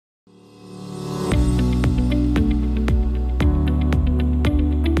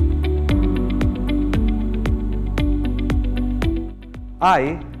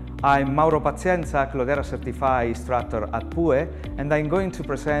Hi, I'm Mauro Pazienza, Cloudera Certified Instructor at PUE, and I'm going to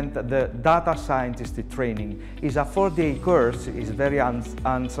present the Data Scientist training. It's a 4-day course, it's a very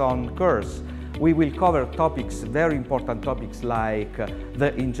hands-on course. We will cover topics, very important topics like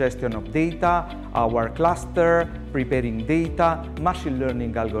the ingestion of data, our cluster, preparing data, machine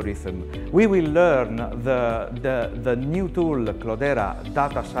learning algorithm. We will learn the new tool, Cloudera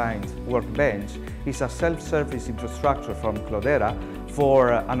Data Science Workbench. It's a self-service infrastructure from Cloudera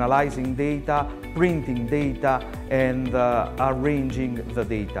for analyzing data, printing data, and arranging the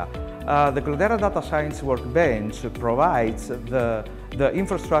data. The Cloudera Data Science Workbench provides the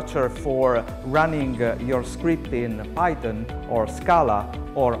infrastructure for running your script in Python or Scala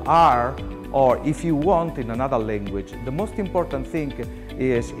or R, or if you want in another language. The most important thing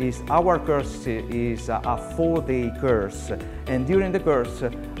is our course is a 4-day course, and during the course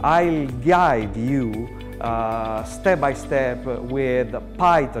I'll guide you step by step with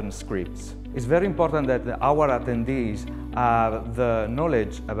Python scripts. It's very important that our attendees have the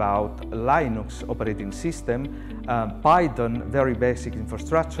knowledge about Linux operating system, Python, very basic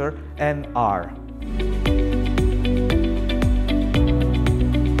infrastructure, and R.